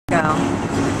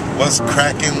What's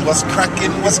cracking? What's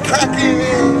cracking? What's cracking?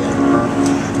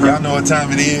 Y'all know what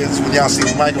time it is when y'all see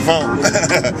the microphone.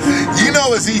 You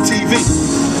know it's ETV.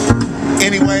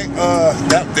 Anyway,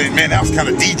 that was kind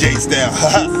of DJ style.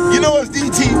 You know it's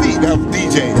ETV. That was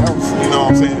DJ. That was, you know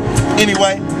what I'm saying?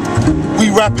 Anyway,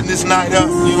 we wrapping this night up.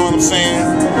 You know what I'm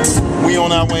saying? We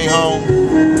on our way home.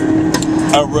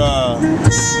 A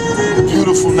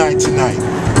beautiful night tonight.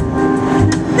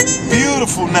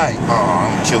 Beautiful night. Oh,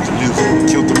 I killed the music.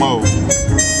 Killed the mode.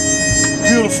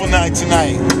 Beautiful night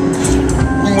tonight.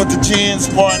 We went to Jen's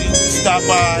party. We stopped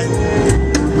by.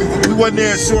 We wasn't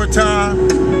there a short time.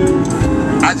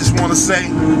 I just want to say,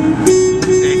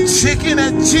 the chicken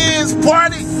at Jen's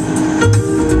party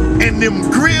and them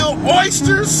grilled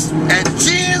oysters at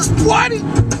Jen's party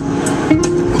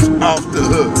was off the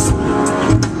hook.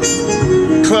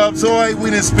 Club Zoe, we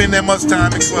didn't spend that much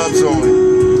time in Club Zoe.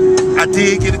 I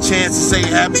did get a chance to say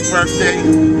happy birthday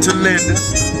to Linda.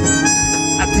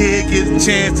 I did get a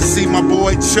chance to see my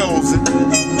boy Chosen.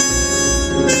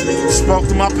 Spoke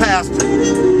to my pastor.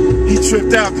 He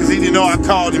tripped out because he didn't know I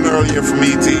called him earlier from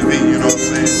ETV, you know what I'm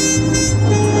saying?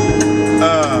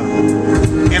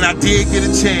 And I did get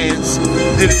a chance to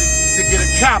get a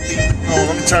copy. Oh,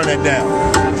 let me turn that down.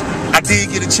 I did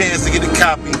get a chance to get a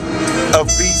copy of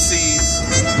BC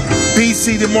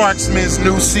the Marksman's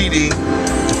new CD,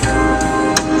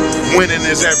 Winning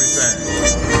is Everything.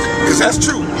 Because that's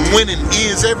true. Winning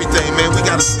is everything, man. We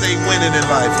got to stay winning in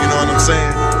life, you know what I'm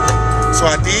saying? So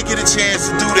I did get a chance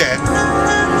to do that.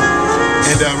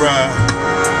 And,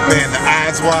 man, the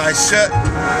eyes wide shut.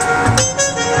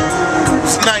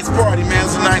 It's a nice party, man.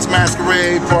 It's a nice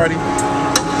masquerade party.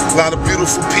 A lot of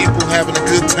beautiful people having a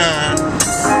good time.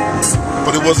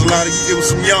 But it was some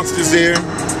youngsters there.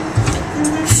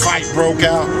 Fight broke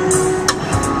out.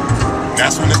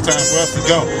 That's when it's time for us to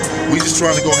go. We just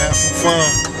trying to go have some fun.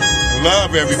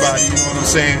 Love everybody, you know what I'm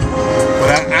saying?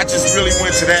 But I just really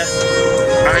went to that.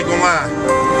 I ain't gonna lie.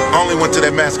 I only went to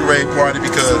that masquerade party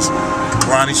because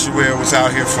Ronnie Sherrill was out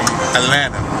here from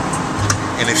Atlanta.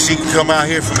 And if she can come out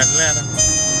here from Atlanta,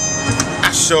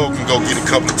 I sure can go get a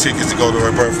couple of tickets to go to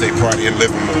her birthday party in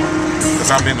Livermore.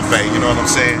 Because I'm in the Bay, you know what I'm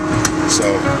saying? So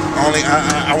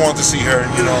I wanted to see her,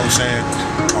 you know what I'm saying?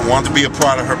 I wanted to be a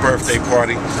part of her birthday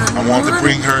party. I wanted to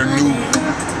bring her new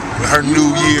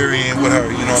year in with her,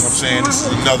 you know what I'm saying? This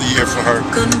is another year for her,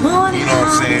 you know what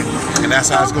I'm saying? And that's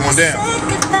how it's going down.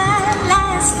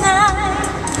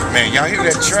 Man, y'all hear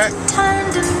that track?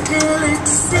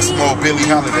 That's some old Billie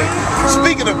Holiday.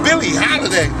 Speaking of Billie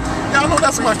Holiday, y'all know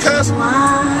that's my cousin.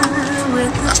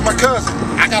 That's my cousin.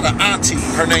 I got an auntie.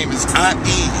 Her name is Aunt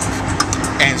Eve.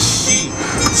 And she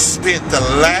spent the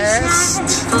last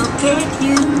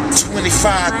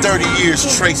 25, 30 years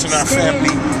tracing our family,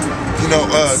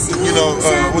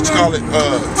 what you call it,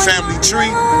 family tree.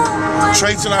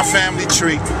 Tracing our family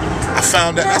tree. I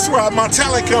found out, that's where my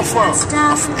talent come from.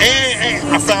 And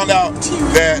I found out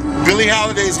that Billie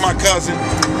Holiday is my cousin.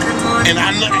 And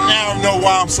I now know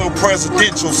why I'm so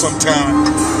presidential sometimes.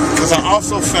 Because I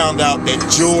also found out that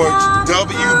George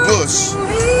W. Bush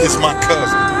is my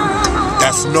cousin.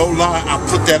 That's no lie. I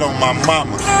put that on my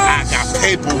mama. I got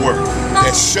paperwork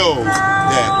that shows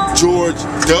that George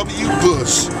W.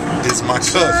 Bush is my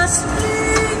cousin.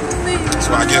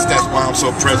 So I guess that's why I'm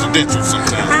so presidential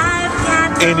sometimes.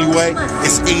 Anyway,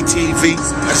 it's ETV.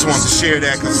 I just wanted to share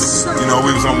that because, you know,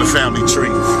 we was on the family tree.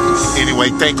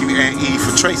 Anyway, thank you, Aunt E, for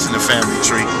tracing the family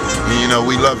tree. And, you know,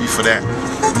 we love you for that.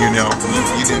 You know,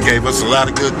 you done gave us a lot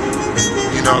of good,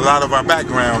 you know, a lot of our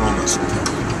background on us.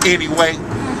 Anyway,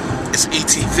 it's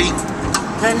ETV.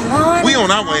 We on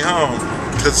our way home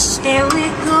because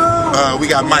we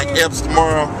got Mike Epps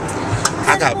tomorrow.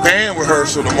 I got band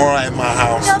rehearsal tomorrow at my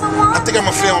house. I think I'm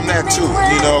gonna film that too.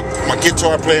 You know, my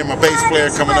guitar player, my bass player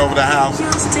coming over the house.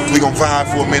 We gonna vibe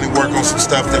for a minute, work on some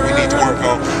stuff that we need to work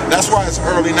on. That's why it's an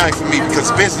early night for me, because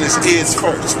business is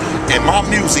first, and my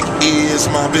music is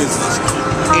my business.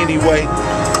 Anyway,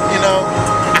 you know,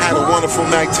 I had a wonderful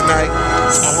night tonight.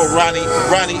 I hope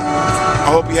Ronnie, I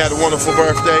hope you had a wonderful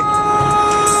birthday.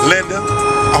 Linda,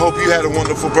 I hope you had a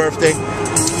wonderful birthday.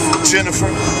 Jennifer,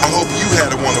 I hope you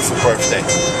had a wonderful birthday.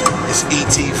 It's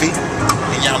ETV,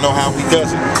 and y'all know how we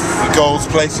does it. We goes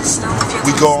places,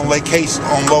 we go on location,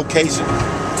 and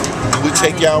we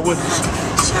take y'all with us.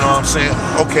 You know what I'm saying?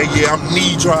 Okay, yeah, I'm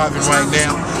knee driving right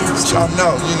now, but y'all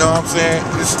know, you know what I'm saying?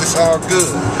 It's all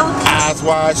good. Eyes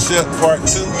wide shut, part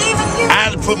 2. I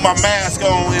had to put my mask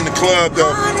on in the club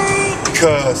though,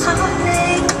 because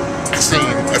I seen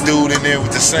a dude in there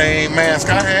with the same mask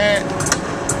I had.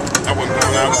 I wasn't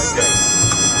going out like that.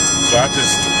 So I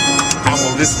I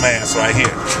wore this mask right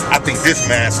here. I think this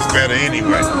mask is better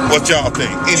anyway. What y'all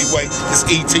think? Anyway, it's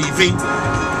ETV.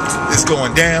 It's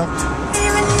going down.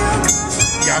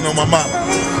 Y'all know my mama.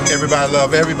 Everybody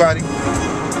love everybody.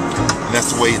 And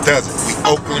that's the way it does it. We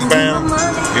Oakland bound.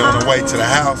 We on the way to the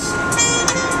house.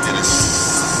 And it's...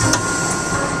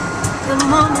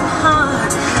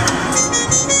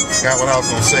 Forgot what I was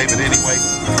going to say, but anyway.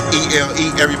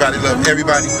 ELE, everybody love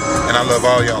everybody. And I love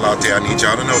all y'all out there. I need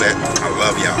y'all to know that. I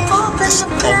love y'all. On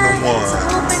the one.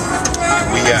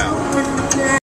 And we out.